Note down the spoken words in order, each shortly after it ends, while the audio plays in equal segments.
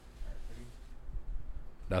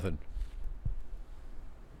Nothing.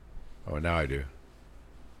 Oh, now I do.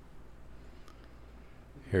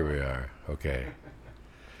 Here we are. Okay.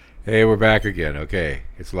 Hey, we're back again. Okay,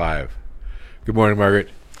 it's live. Good morning,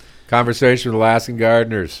 Margaret. Conversation with Alaskan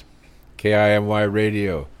Gardeners. KIMY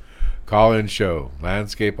Radio. Call-in show.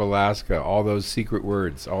 Landscape Alaska. All those secret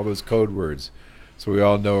words. All those code words. So we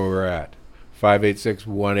all know where we're at.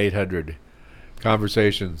 586-1800.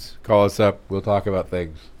 Conversations. Call us up. We'll talk about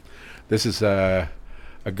things. This is a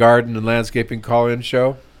garden and landscaping call-in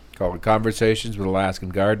show called Conversations with Alaskan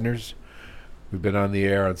Gardeners. We've been on the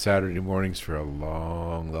air on Saturday mornings for a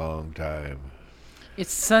long, long time.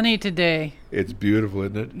 It's sunny today. It's beautiful,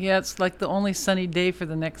 isn't it? Yeah, it's like the only sunny day for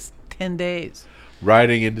the next 10 days.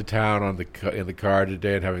 Riding into town in the car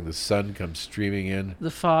today and having the sun come streaming in.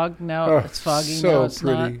 The fog, now it's foggy, so now it's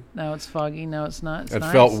pretty. not. Now it's foggy, now it's not. It's It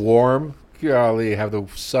nice. felt warm. Golly, have the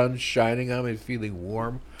sun shining on me, feeling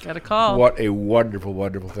warm. Got a call. What a wonderful,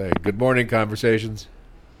 wonderful thing. Good morning, Conversations.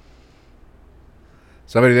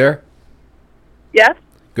 Somebody there? Yes.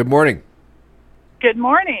 Good morning. Good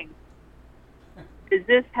morning. Is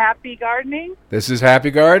this Happy Gardening? This is Happy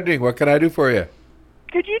Gardening. What can I do for you?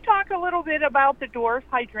 Could you talk a little bit about the dwarf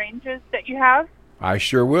hydrangeas that you have? I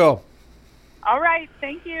sure will. All right.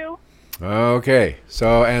 Thank you. Okay.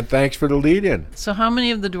 So, and thanks for the lead-in. So how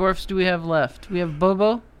many of the dwarfs do we have left? We have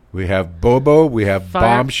Bobo, We have Bobo, we have Fire.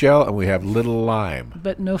 Bombshell, and we have Little Lime.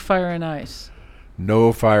 but no Fire and Ice.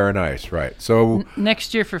 No Fire and Ice, right. So,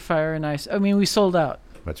 Next year for Fire and Ice. I mean, we sold out.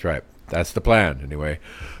 that's right. That's the plan, anyway.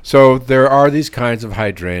 So there are these kinds of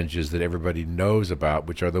hydrangeas that everybody knows about,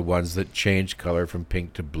 which are the ones that change color from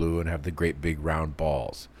pink to blue and have the great big round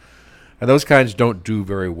balls. And those kinds don't do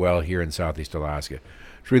very well here in Southeast Alaska.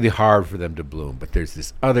 It's really hard for them to bloom. But there's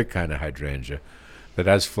this other kind of hydrangea that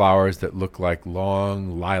has flowers that look like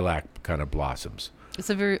long lilac kind of blossoms. It's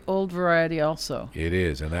a very old variety also. It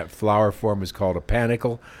is, and that flower form is called a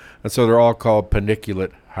panicle, and so they're all called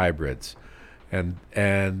paniculate hybrids. And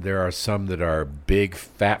there are some that are big,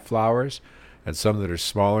 fat flowers, and some that are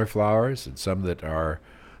smaller flowers, and some that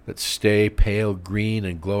stay pale green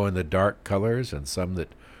and glow in the dark colors, and some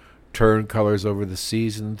that turn colors over the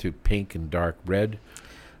season to pink and dark red.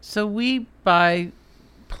 So we buy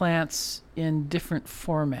plants in different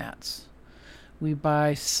formats. We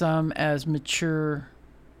buy some as mature,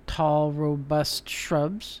 tall, robust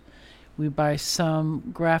shrubs. We buy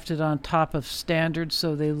some grafted on top of standard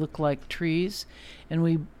so they look like trees. And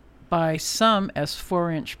we buy some as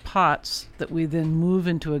 4-inch pots that we then move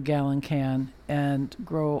into a gallon can and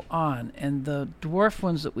grow on. And the dwarf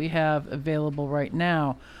ones that we have available right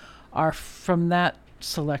now are from that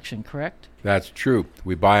selection, correct? That's true.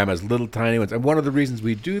 We buy them as little tiny ones. And one of the reasons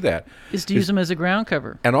we do that Is to use them as a ground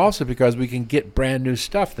cover. and also because we can get brand new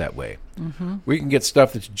stuff that way. Mm-hmm. We can get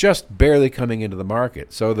stuff that's just barely coming into the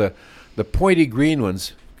market. So the pointy green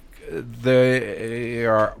ones, they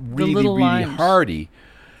are really, little really limes. hardy.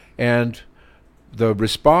 And the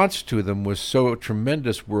response to them was so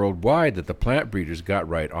tremendous worldwide that the plant breeders got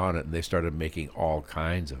right on it and they started making all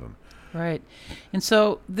kinds of them. Right. And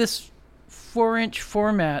so this 4-inch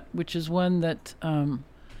format, which is one that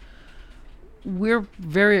we're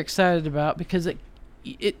very excited about because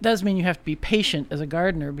it does mean you have to be patient as a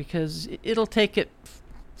gardener because it'll take it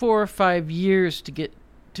 4 or 5 years to get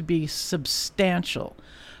to be substantial.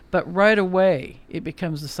 But right away, it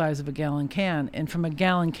becomes the size of a gallon can. And from a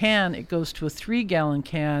gallon can, it goes to a 3-gallon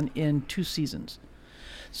can in 2 seasons.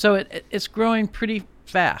 So it's growing pretty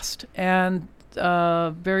fast and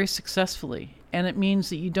very successfully. And it means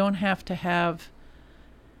that you don't have to have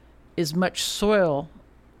as much soil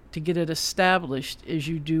to get it established as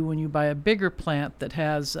you do when you buy a bigger plant that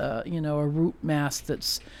has, a root mass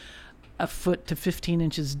that's a foot to 15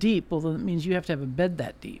 inches deep. Well, then it means you have to have a bed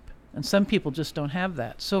that deep. And some people just don't have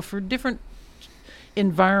that. So for different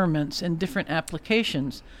environments and different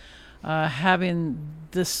applications, having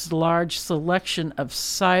this large selection of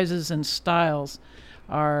sizes and styles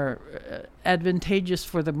are advantageous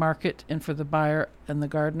for the market and for the buyer and the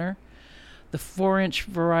gardener. The 4-inch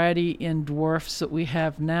variety in dwarfs that we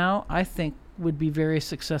have now, I think, would be very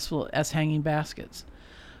successful as hanging baskets.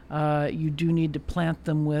 You do need to plant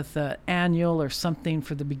them with annual or something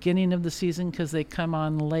for the beginning of the season because they come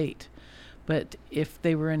on late. But if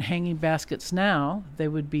they were in hanging baskets now, they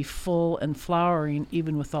would be full and flowering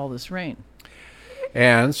even with all this rain.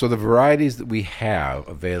 And so the varieties that we have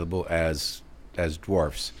available as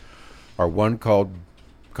dwarfs are one called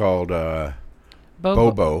Bobo.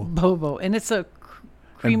 Bobo. And it's a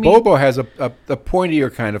creamy... And Bobo has a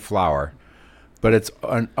pointier kind of flower, but it's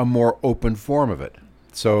a more open form of it.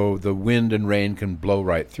 So the wind and rain can blow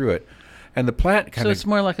right through it. And the plant kind So of... it's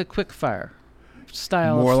more like a quick fire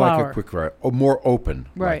style More of flower. like a quick variety. Oh, more open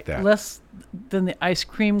Right. like that. Less than the ice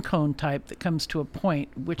cream cone type that comes to a point,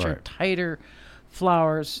 which are Right. tighter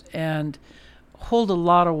flowers and hold a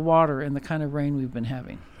lot of water in the kind of rain we've been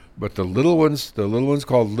having. But the little ones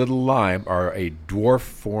called little lime, are a dwarf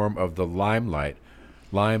form of the limelight.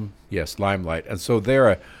 Limelight. And so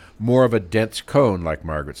they're more of a dense cone, like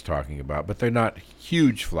Margaret's talking about, but they're not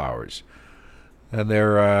huge flowers. And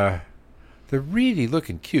they're really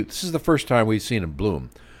looking cute. This is the first time we've seen them bloom.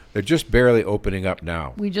 They're just barely opening up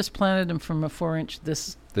now, We just planted them from a 4-inch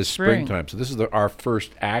this spring. Springtime. So this is our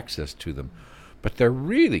first access to them. But they're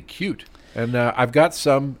really cute. And I've got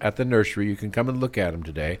some at the nursery. You can come and look at them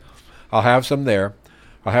today. I'll have some there.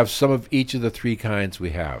 I'll have some of each of the 3 kinds we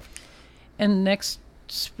have. And next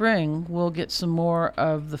spring, we'll get some more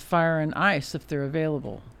of the fire and ice if they're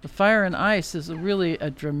available. The fire and ice is really a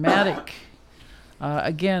dramatic,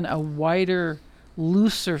 again, a wider,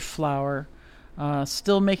 looser flower,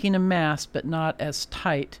 still making a mass, but not as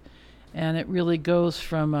tight. And it really goes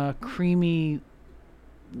from a creamy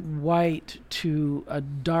white to a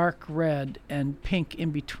dark red and pink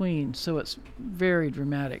in between. So it's very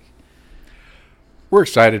dramatic. We're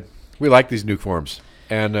excited. We like these new forms.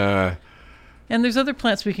 And there's other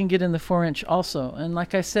plants we can get in the 4-inch also. And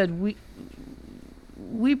like I said,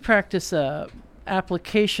 we practice a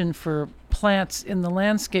application for plants in the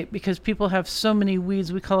landscape because people have so many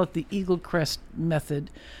weeds. We call it the eagle crest method,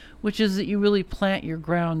 which is that you really plant your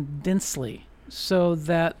ground densely so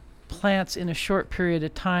that plants in a short period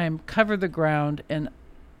of time cover the ground and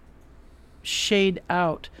shade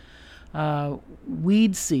out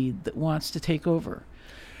weed seed that wants to take over.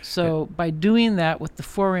 So by doing that with the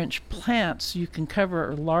 4-inch plants, you can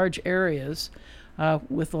cover large areas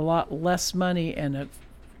with a lot less money and a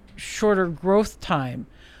shorter growth time,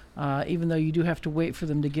 even though you do have to wait for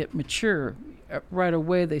them to get mature. Right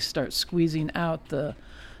away, they start squeezing out the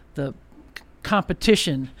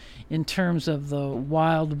competition in terms of the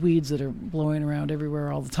wild weeds that are blowing around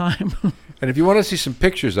everywhere all the time. And if you want to see some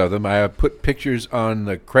pictures of them, I have put pictures on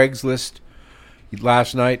the Craigslist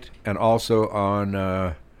last night and also on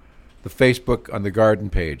the Facebook on the garden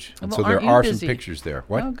page. And Well, so there aren't you are busy? some pictures there.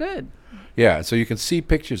 What? Oh, good. Yeah, so you can see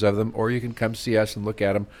pictures of them, or you can come see us and look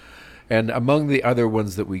at them. And among the other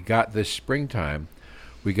ones that we got this springtime,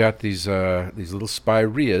 we got these little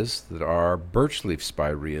spireas that are birch leaf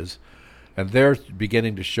spireas, and they're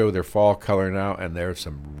beginning to show their fall color now, and there's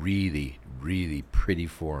some really, really pretty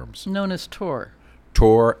forms. Known as Tor.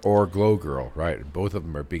 Tor or Glow Girl, right? Both of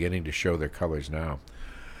them are beginning to show their colors now.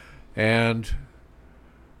 And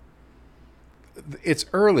it's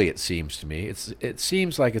early, it seems to me. It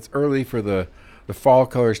seems like it's early for the fall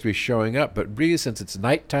colors to be showing up, but really since it's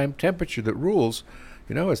nighttime temperature that rules,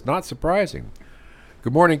 it's not surprising.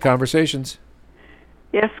 Good morning, Conversations.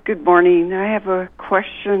 Yes, good morning. I have a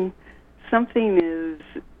question. Something is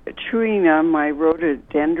chewing on my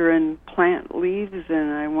rhododendron plant leaves,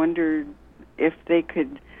 and I wondered if they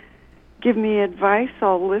could give me advice.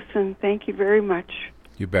 I'll listen. Thank you very much.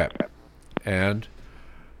 You bet. And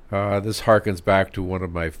this harkens back to one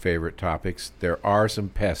of my favorite topics. There are some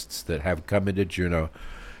pests that have come into Juneau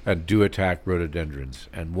and do attack rhododendrons,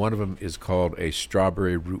 and one of them is called a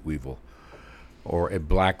strawberry root weevil or a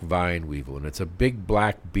black vine weevil, and it's a big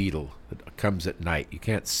black beetle that comes at night. You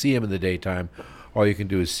can't see them in the daytime. All you can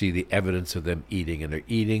do is see the evidence of them eating, and they're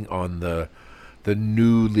eating on the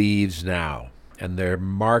new leaves now, and their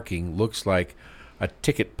marking looks like a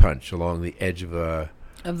ticket punch along the edge of the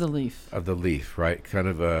leaf, right? Kind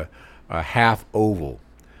of a half oval.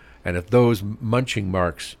 And if those munching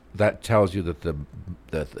marks, that tells you that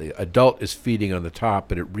the adult is feeding on the top,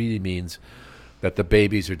 but it really means that the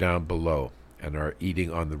babies are down below and are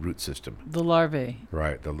eating on the root system. The larvae.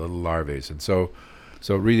 Right, the little larvae. And so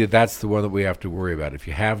really that's the one that we have to worry about. If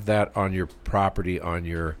you have that on your property, on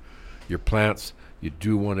your plants, you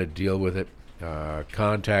do want to deal with it.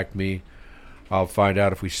 Contact me. I'll find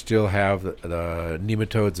out if we still have the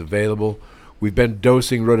nematodes available. We've been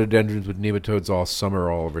dosing rhododendrons with nematodes all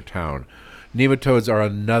summer all over town. Nematodes are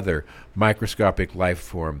another microscopic life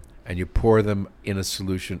form, and you pour them in a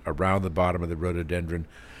solution around the bottom of the rhododendron,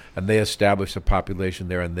 and they establish a population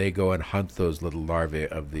there, and they go and hunt those little larvae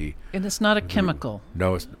of the... And it's not a chemical.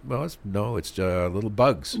 No, it's little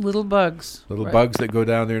bugs. Little bugs. Little Right. bugs that go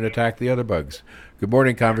down there and attack the other bugs. Good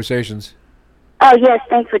morning, Conversations. Oh, yes,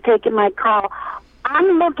 thanks for taking my call.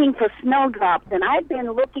 I'm looking for snowdrops, and I've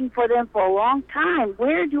been looking for them for a long time.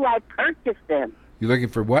 Where do I purchase them? You're looking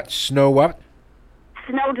for what? Snow what?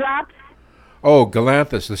 Snowdrops? Oh,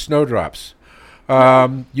 Galanthus, the snowdrops.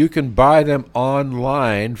 You can buy them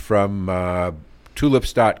online from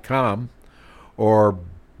tulips.com or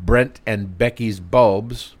Brent and Becky's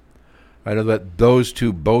Bulbs. I know that those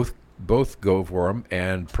two both go for them,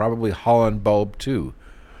 and probably Holland Bulb too.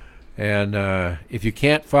 And if you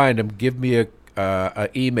can't find them, give me a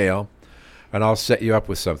email, and I'll set you up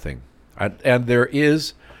with something. And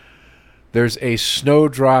there's a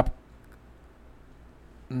Snowdrop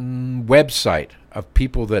website of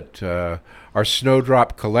people that are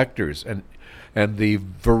Snowdrop collectors, and the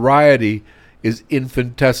variety is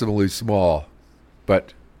infinitesimally small,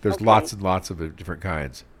 but there's lots and lots of different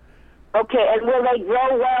kinds. Okay, and will they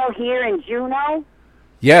grow well here in Juneau?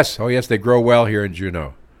 Yes, oh yes, they grow well here in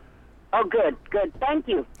Juneau. Oh, good. Thank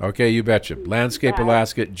you. Okay, you betcha.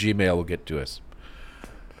 LandscapeAlaska@gmail will get to us.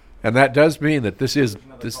 And that does mean that this is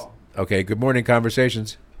this. Okay, good morning,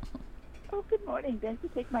 Conversations. Oh, good morning. Thanks for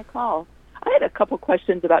taking my call. I had a couple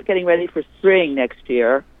questions about getting ready for spring next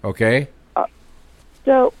year. Okay.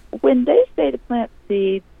 So when they say to plant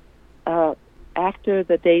seeds after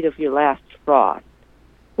the date of your last frost,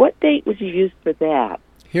 what date would you use for that?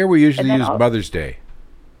 Here we usually use Mother's Day.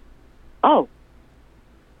 Oh,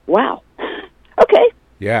 wow. Okay.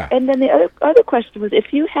 Yeah. And then the other question was,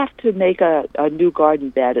 if you have to make a new garden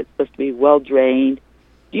bed, it's supposed to be well drained.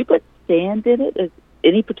 Do you put sand in it? Is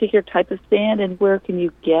any particular type of sand, and where can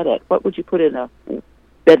you get it? What would you put in a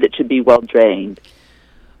bed that should be well drained?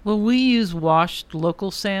 Well, we use washed local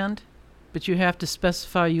sand, but you have to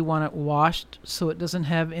specify you want it washed so it doesn't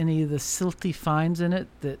have any of the silty fines in it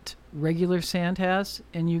that regular sand has.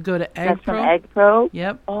 And you go to AgPro. That's from AgPro?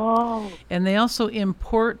 Yep. Oh. And they also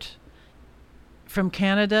import from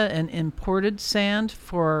Canada an imported sand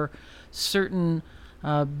for certain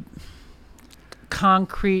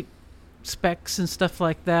concrete specs and stuff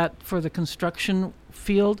like that for the construction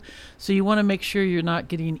field. So you want to make sure you're not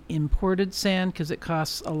getting imported sand because it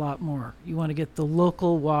costs a lot more. You want to get the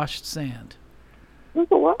local washed sand.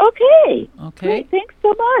 Okay. Great. Thanks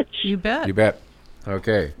so much. You bet. You bet.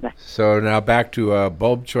 Okay. So now back to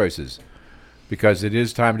bulb choices, because it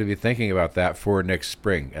is time to be thinking about that for next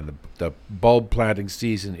spring, and the bulb planting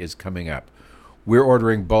season is coming up. We're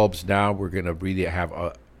ordering bulbs now. We're going to really have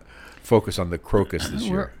a focus on the crocus this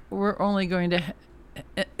year. We're only going to,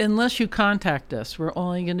 unless you contact us, we're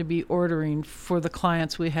only going to be ordering for the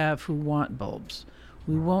clients we have who want bulbs.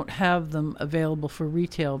 We won't have them available for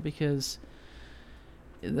retail because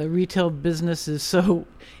the retail business is so,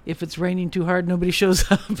 if it's raining too hard, nobody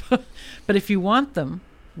shows up. But if you want them,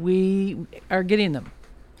 we are getting them.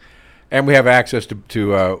 And we have access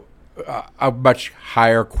to a much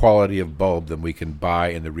higher quality of bulb than we can buy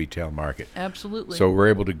in the retail market. Absolutely. So we're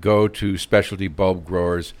able to go to specialty bulb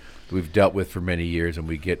growers that we've dealt with for many years, and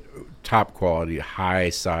we get top quality, high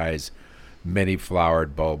size, many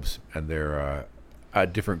flowered bulbs, and they're a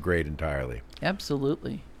different grade entirely.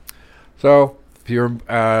 Absolutely. So if you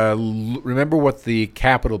remember what the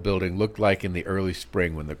Capitol building looked like in the early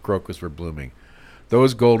spring when the crocus were blooming.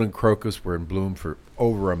 Those golden crocus were in bloom for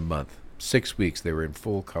over a month. 6 weeks they were in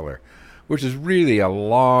full color, which is really a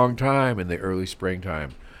long time in the early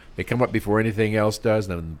springtime. They come up before anything else does,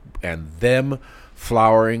 and them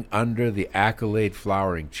flowering under the Accolade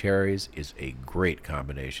flowering cherries is a great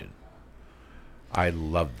combination. I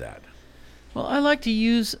love that. Well, I like to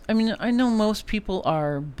use, I know most people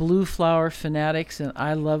are blue flower fanatics, and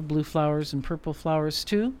I love blue flowers and purple flowers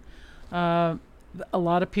too. A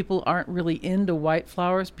lot of people aren't really into white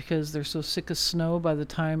flowers because they're so sick of snow by the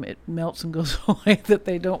time it melts and goes away that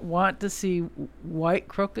they don't want to see white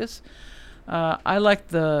crocus. I like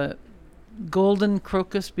the golden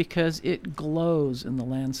crocus because it glows in the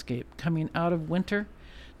landscape coming out of winter,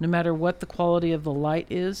 no matter what the quality of the light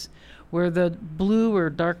is, where the blue or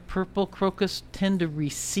dark purple crocus tend to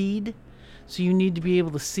recede, so you need to be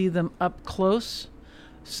able to see them up close.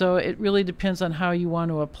 So it really depends on how you want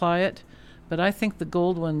to apply it. But I think the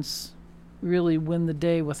gold ones really win the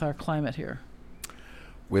day with our climate here.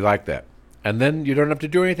 We like that. And then you don't have to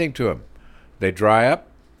do anything to them. They dry up,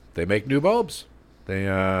 they make new bulbs.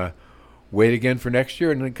 They wait again for next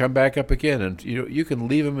year and then come back up again. And you can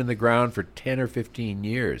leave them in the ground for 10 or 15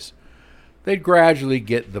 years. The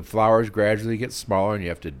flowers gradually get smaller, and you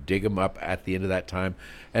have to dig them up at the end of that time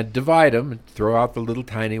and divide them and throw out the little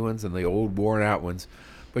tiny ones and the old worn out ones.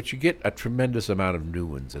 But you get a tremendous amount of new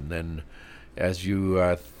ones. And then as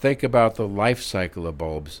you think about the life cycle of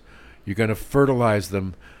bulbs, you're going to fertilize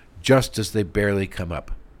them just as they barely come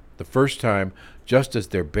up. The first time, just as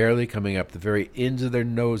they're barely coming up, the very ends of their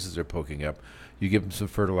noses are poking up, you give them some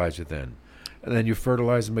fertilizer then. And then you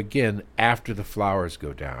fertilize them again after the flowers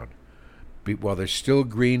go down. While there's still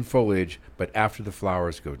green foliage, but after the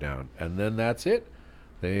flowers go down. And then that's it.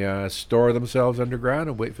 They store themselves underground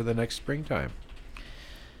and wait for the next springtime.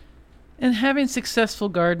 And having successful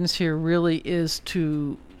gardens here really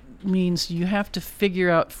means you have to figure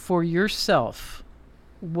out for yourself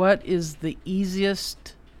what is the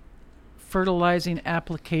easiest fertilizing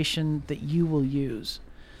application that you will use.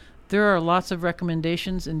 There are lots of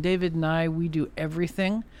recommendations, and David and I, we do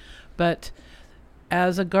everything. But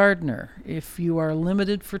as a gardener, if you are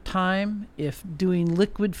limited for time, if doing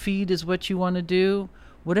liquid feed is what you want to do,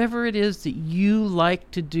 whatever it is that you like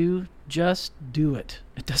to do, just do it.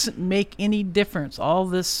 It doesn't make any difference. All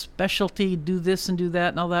this specialty, do this and do that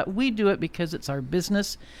and all that. We do it because it's our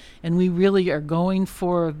business, and we really are going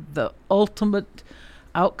for the ultimate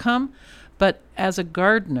outcome. But as a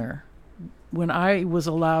gardener, when I was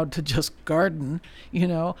allowed to just garden,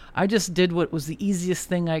 I just did what was the easiest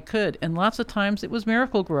thing I could. And lots of times it was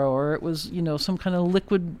Miracle-Gro, or it was, some kind of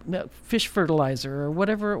liquid fish fertilizer or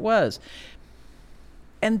whatever it was.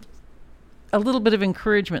 And a little bit of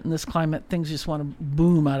encouragement in this climate, things just want to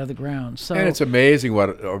boom out of the ground. So, and it's amazing what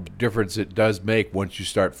a difference it does make once you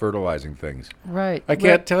start fertilizing things. Right. I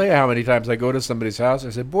can't tell you how many times I go to somebody's house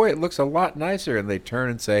and I say, boy, it looks a lot nicer. And they turn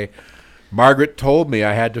and say, Margaret told me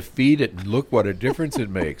I had to feed it, and look what a difference it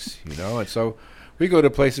makes, And so we go to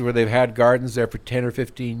places where they've had gardens there for 10 or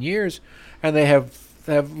 15 years, and they have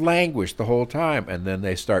languished the whole time. And then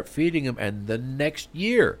they start feeding them, and the next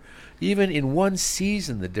year, even in one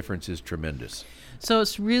season, the difference is tremendous. So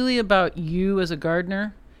it's really about you as a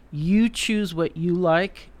gardener. You choose what you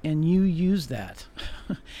like, and you use that.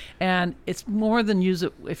 And it's more than use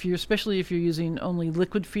it especially if you're using only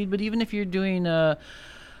liquid feed, but even if you're doing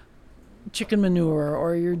chicken manure,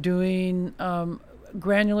 or you're doing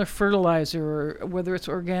granular fertilizer, or whether it's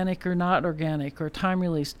organic or not organic or time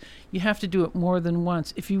released, you have to do it more than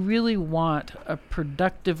once. If you really want a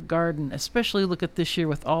productive garden, especially look at this year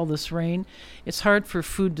with all this rain, it's hard for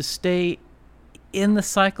food to stay in the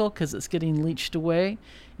cycle because it's getting leached away.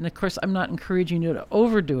 And of course, I'm not encouraging you to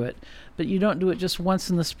overdo it, but you don't do it just once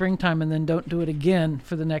in the springtime and then don't do it again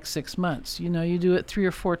for the next 6 months. You do it 3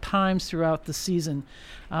 or 4 times throughout the season.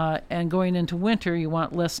 And going into winter, you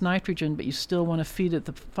want less nitrogen, but you still want to feed it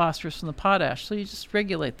the phosphorus and the potash. So you just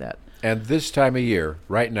regulate that. And this time of year,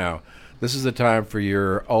 right now, this is the time for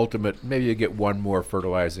your ultimate, maybe you get one more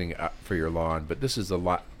fertilizing for your lawn, but this is a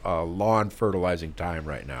lawn fertilizing time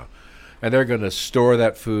right now. And they're going to store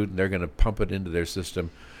that food, and they're going to pump it into their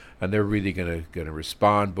system, and they're really going to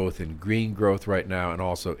respond both in green growth right now and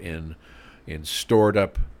also in stored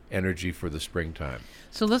up energy for the springtime.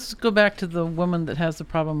 So let's go back to the woman that has the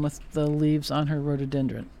problem with the leaves on her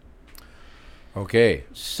rhododendron. Okay.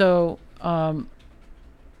 So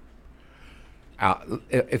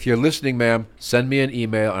if you're listening, ma'am, send me an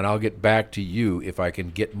email, and I'll get back to you if I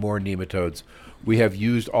can get more nematodes. We have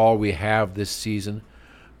used all we have this season,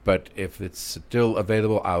 but if it's still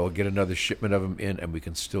available, I will get another shipment of them in, and we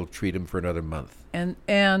can still treat them for another month.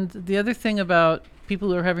 And the other thing about people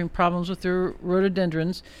who are having problems with their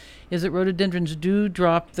rhododendrons is that rhododendrons do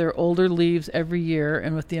drop their older leaves every year,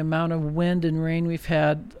 and with the amount of wind and rain we've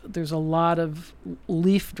had, there's a lot of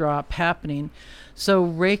leaf drop happening. So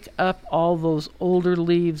rake up all those older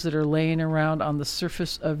leaves that are laying around on the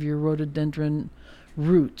surface of your rhododendron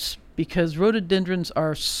roots, because rhododendrons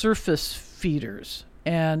are surface feeders.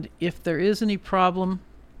 And if there is any problem,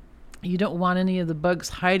 you don't want any of the bugs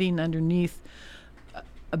hiding underneath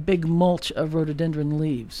a big mulch of rhododendron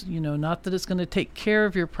leaves. Not that it's going to take care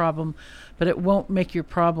of your problem, but it won't make your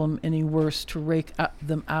problem any worse to rake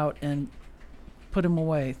them out and put them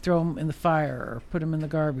away, throw them in the fire, or put them in the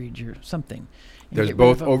garbage or something. There's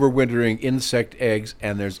both overwintering insect eggs,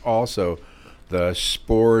 and there's also the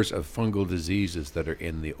spores of fungal diseases that are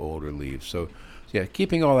in the older leaves. So yeah,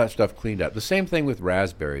 keeping all that stuff cleaned up. The same thing with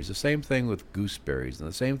raspberries, the same thing with gooseberries, and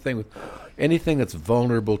the same thing with anything that's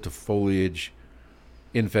vulnerable to foliage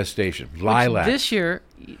infestation. Lilac. This year,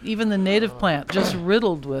 even the native plant just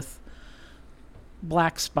riddled with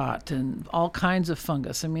black spot and all kinds of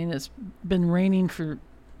fungus. I mean, it's been raining for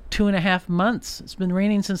 2.5 months. It's been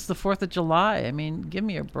raining since the 4th of July. I mean, give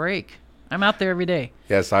me a break. I'm out there every day.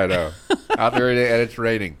 Yes, I know. Out there every day, and it's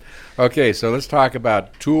raining. Okay, so let's talk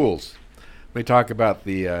about tools. Let me talk about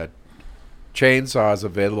the chainsaws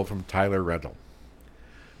available from Tyler Rental.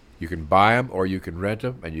 You can buy them or you can rent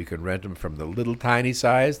them, and you can rent them from the little tiny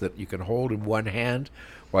size that you can hold in one hand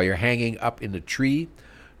while you're hanging up in the tree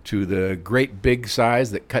to the great big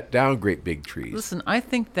size that cut down great big trees. Listen, I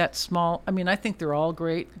think that small, I think they're all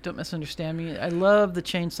great. Don't misunderstand me. I love the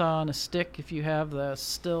chainsaw on a stick if you have the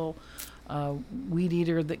still weed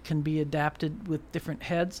eater that can be adapted with different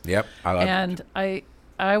heads. Yep, I love it. And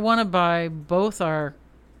I want to buy both our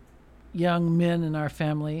young men in our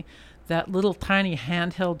family that little tiny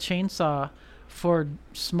handheld chainsaw for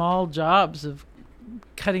small jobs of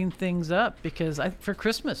cutting things up, because for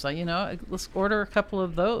Christmas, let's order a couple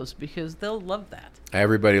of those because they'll love that.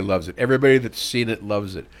 Everybody loves it. Everybody that's seen it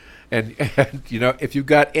loves it. And if you've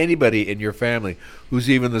got anybody in your family who's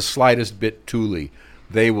even the slightest bit tooly,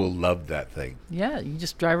 they will love that thing. Yeah, you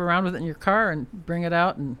just drive around with it in your car and bring it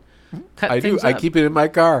out and cut I things do. up. I keep it in my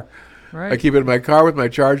car. Right. I keep it in my car with my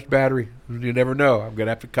charged battery. You never know. I'm going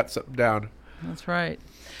to have to cut something down. That's right.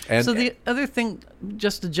 And So the other thing,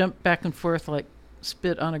 just to jump back and forth like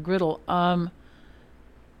spit on a griddle, you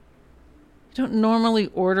don't normally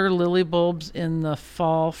order lily bulbs in the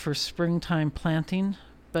fall for springtime planting,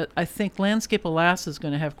 but I think Landscape Alaska is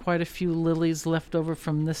going to have quite a few lilies left over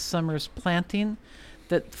from this summer's planting.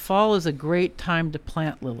 That fall is a great time to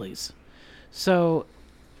plant lilies. So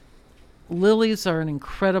lilies are an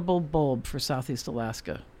incredible bulb for Southeast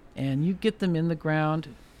Alaska, and you get them in the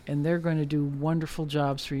ground, and they're going to do wonderful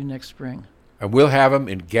jobs for you next spring. And we'll have them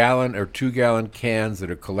in gallon or 2-gallon cans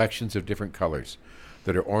that are collections of different colors,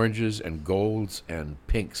 that are oranges and golds and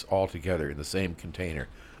pinks all together in the same container.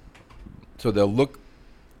 So they'll look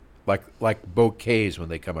like bouquets when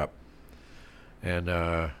they come up. And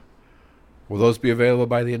will those be available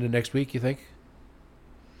by the end of next week, you think?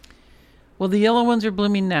 Well, the yellow ones are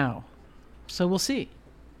blooming now, so we'll see.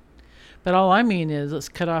 But all I mean is, let's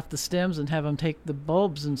cut off the stems and have them take the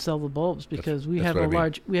bulbs and sell the bulbs, because we have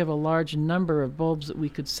a large number of bulbs that we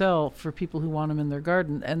could sell for people who want them in their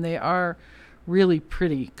garden, and they are really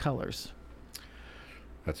pretty colors.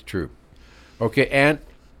 That's true. Okay, and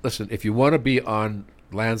listen, if you want to be on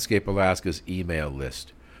Landscape Alaska's email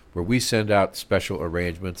list, where we send out special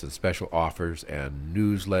arrangements and special offers and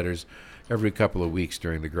newsletters every couple of weeks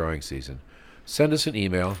during the growing season, send us an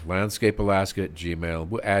email, landscapealaska@gmail.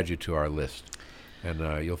 We'll add you to our list,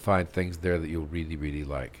 and you'll find things there that you'll really, really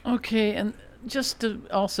like. Okay, and just to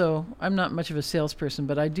also, I'm not much of a salesperson,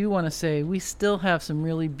 but I do want to say we still have some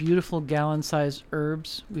really beautiful gallon-sized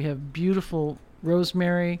herbs. We have beautiful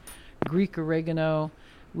rosemary, Greek oregano.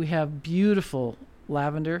 We have beautiful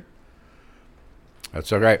lavender.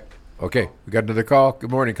 That's all right. Okay, we got another call.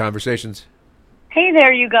 Good morning, Conversations. Hey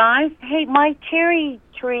there, you guys. Hey, my cherry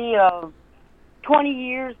tree of 20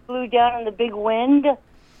 years blew down in the big wind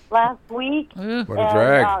last week. What a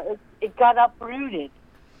drag. It got uprooted.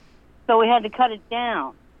 So we had to cut it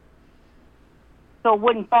down so it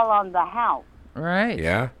wouldn't fall on the house. Right.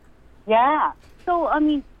 Yeah? Yeah. So,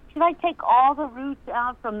 should I take all the roots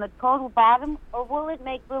out from the total bottom, or will it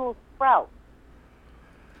make little sprouts?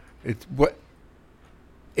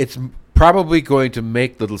 It's probably going to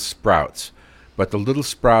make little sprouts, but the little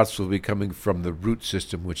sprouts will be coming from the root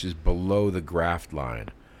system, which is below the graft line.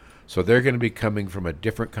 So they're going to be coming from a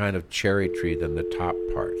different kind of cherry tree than the top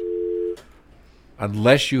part.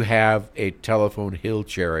 Unless you have a Telephone Hill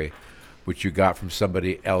cherry, which you got from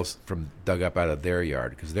somebody else dug up out of their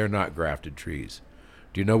yard, because they're not grafted trees.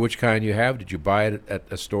 Do you know which kind you have? Did you buy it at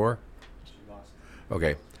a store?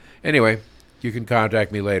 Okay. Anyway, you can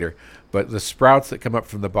contact me later. But the sprouts that come up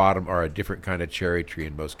from the bottom are a different kind of cherry tree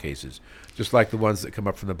in most cases, just like the ones that come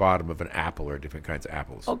up from the bottom of an apple are different kinds of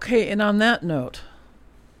apples. Okay, and on that note,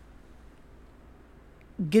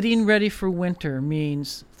 getting ready for winter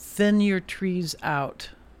means thin your trees out.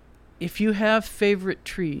 If you have favorite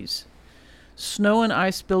trees, snow and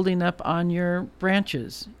ice building up on your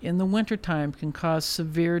branches in the wintertime can cause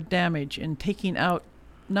severe damage, and taking out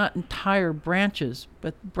not entire branches,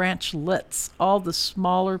 but branchlets, all the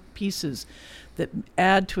smaller pieces that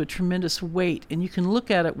add to a tremendous weight. And you can look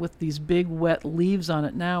at it with these big wet leaves on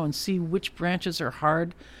it now and see which branches are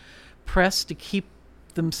hard pressed to keep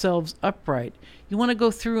themselves upright. You want to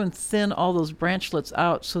go through and thin all those branchlets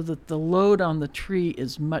out so that the load on the tree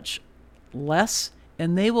is much less,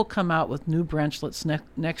 and they will come out with new branchlets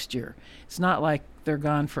next year. It's not like they're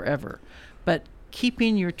gone forever. But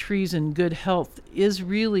keeping your trees in good health is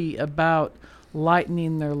really about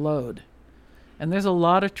lightening their load. And there's a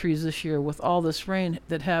lot of trees this year with all this rain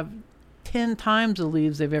that have 10 times the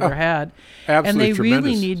leaves they've ever had. Absolutely and they tremendous.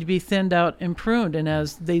 really need to be thinned out and pruned. And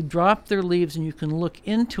as they drop their leaves and you can look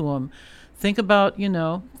into them, think about,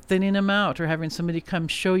 thinning them out or having somebody come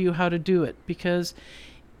show you how to do it, because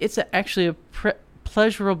it's actually a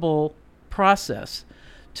pleasurable process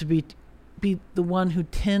to be the one who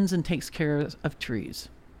tends and takes care of trees.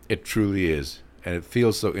 It truly is, and it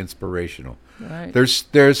feels so inspirational. Right.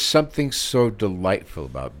 There's something so delightful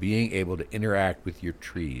about being able to interact with your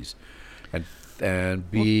trees and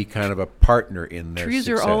be kind of a partner in their trees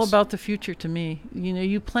success. are all about the future to me.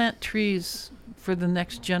 You plant trees for the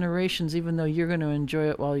next generations, even though you're going to enjoy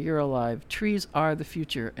it while you're alive. Trees are the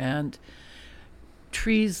future, and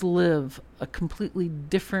trees live a completely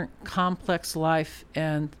different, complex life,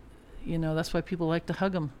 and that's why people like to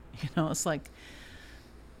hug them. It's like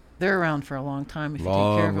they're around for a long time if you take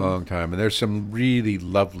care of them. Long time. And there's some really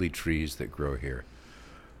lovely trees that grow here.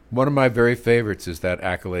 One of my very favorites is that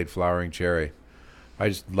Accolade flowering cherry. I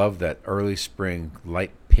just love that early spring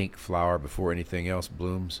light pink flower before anything else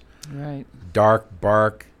blooms. Right. Dark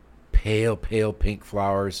bark, pale pink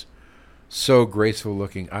flowers. So graceful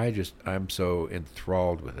looking. I'm so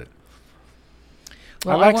enthralled with it.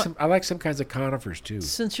 Well, I like some kinds of conifers too.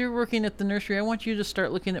 Since you're working at the nursery, I want you to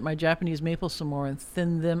start looking at my Japanese maples some more and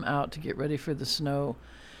thin them out to get ready for the snow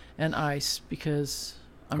and ice, because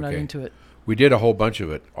I'm not into it. We did a whole bunch of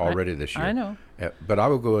it already this year. I know. But I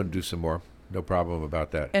will go and do some more. No problem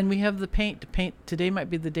about that. And we have the paint to paint. Today might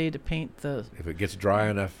be the day to paint the... If it gets dry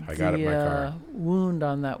enough, I got it in my car. Wound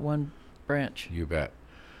on that one branch. You bet.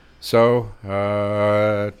 So,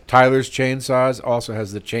 Tyler's Chainsaws also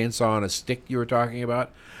has the chainsaw on a stick you were talking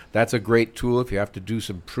about. That's a great tool if you have to do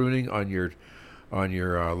some pruning on your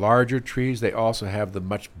larger trees. They also have the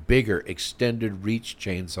much bigger extended reach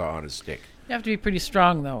chainsaw on a stick. You have to be pretty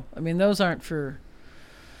strong, though. I mean, those aren't for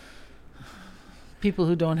people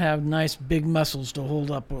who don't have nice big muscles to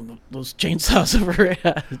hold up on those chainsaws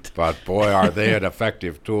overhead. But boy, are they an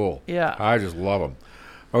effective tool. Yeah. I just love them.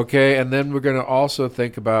 Okay, and then we're going to also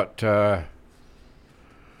think about the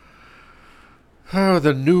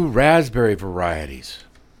new raspberry varieties.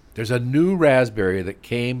 There's a new raspberry that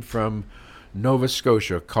came from Nova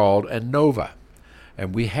Scotia called Nova,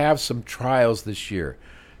 and we have some trials this year.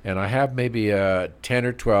 And I have maybe 10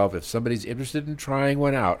 or 12. If somebody's interested in trying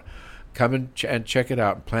one out, come and check it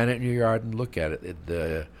out and plant it in your yard and look at it.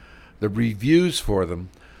 The reviews for them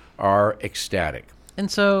are ecstatic. And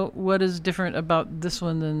so what is different about this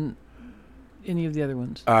one than any of the other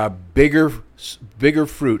ones? Bigger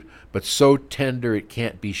fruit, but so tender it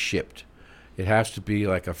can't be shipped. It has to be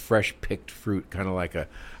like a fresh picked fruit, kind of like a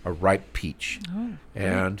ripe peach. Oh,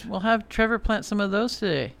 and we'll have Trevor plant some of those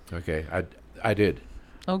today. Okay, I did.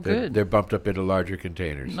 Oh, good. They're bumped up into larger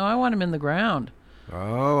containers. No, I want them in the ground.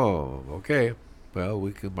 Oh, okay. Well,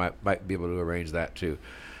 we might be able to arrange that too.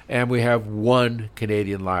 And we have one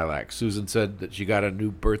Canadian lilac. Susan said that she got a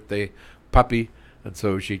new birthday puppy, and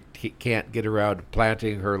so she can't get around to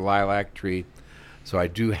planting her lilac tree. So I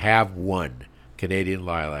do have one Canadian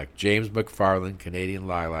lilac, James McFarland Canadian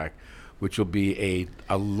lilac, which will be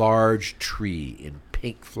a large tree in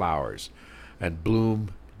pink flowers and bloom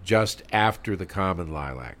just after the common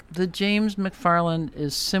lilac. The James McFarland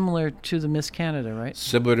is similar to the Miss Canada, right?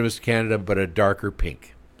 Similar to Miss Canada, but a darker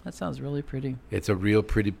pink. That sounds really pretty. It's a real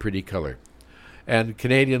pretty color. And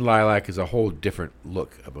Canadian lilac is a whole different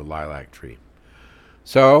look of a lilac tree.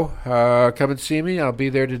 So, come and see me. I'll be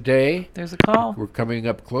there today. There's a call. We're coming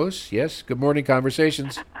up close. Yes, good morning,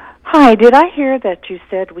 Conversations. Hi, did I hear that you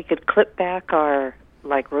said we could clip back our,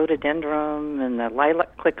 rhododendron and the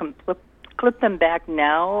lilac, clip them back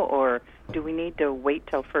now, or do we need to wait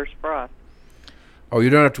till first frost? Oh, you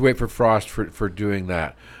don't have to wait for frost for doing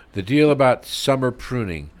that. The deal about summer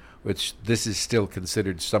pruning, which this is still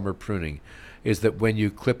considered summer pruning, is that when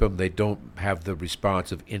you clip them, they don't have the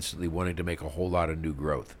response of instantly wanting to make a whole lot of new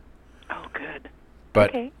growth. Oh, good.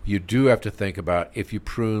 But you do have to think about, if you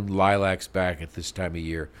prune lilacs back at this time of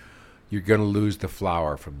year, you're going to lose the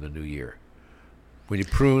flower from the new year. When you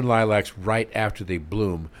prune lilacs right after they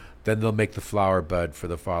bloom, then they'll make the flower bud for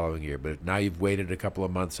the following year. But now you've waited a couple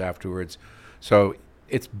of months afterwards. So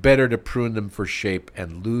it's better to prune them for shape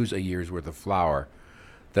and lose a year's worth of flower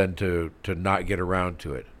than to not get around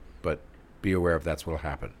to it. But be aware of that's what will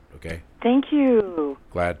happen, okay? Thank you.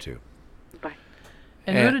 Glad to. Bye.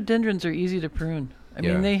 And rhododendrons are easy to prune. I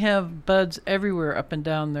mean, they have buds everywhere up and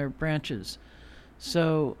down their branches.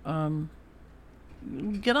 So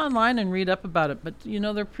get online and read up about it. But,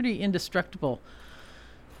 they're pretty indestructible.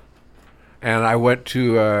 And I went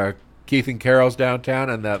to Keith and Carol's downtown,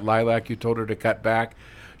 and that lilac you told her to cut back,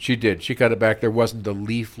 she did. She cut it back. There wasn't a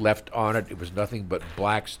leaf left on it. It was nothing but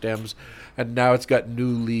black stems. And now it's got new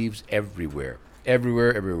leaves everywhere.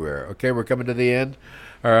 Everywhere. Okay, we're coming to the end.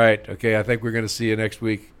 All right. Okay, I think we're going to see you next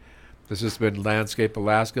week. This has been Landscape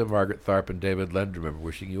Alaska. Margaret Tharp and David Lenderman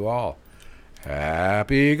wishing you all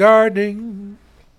happy gardening.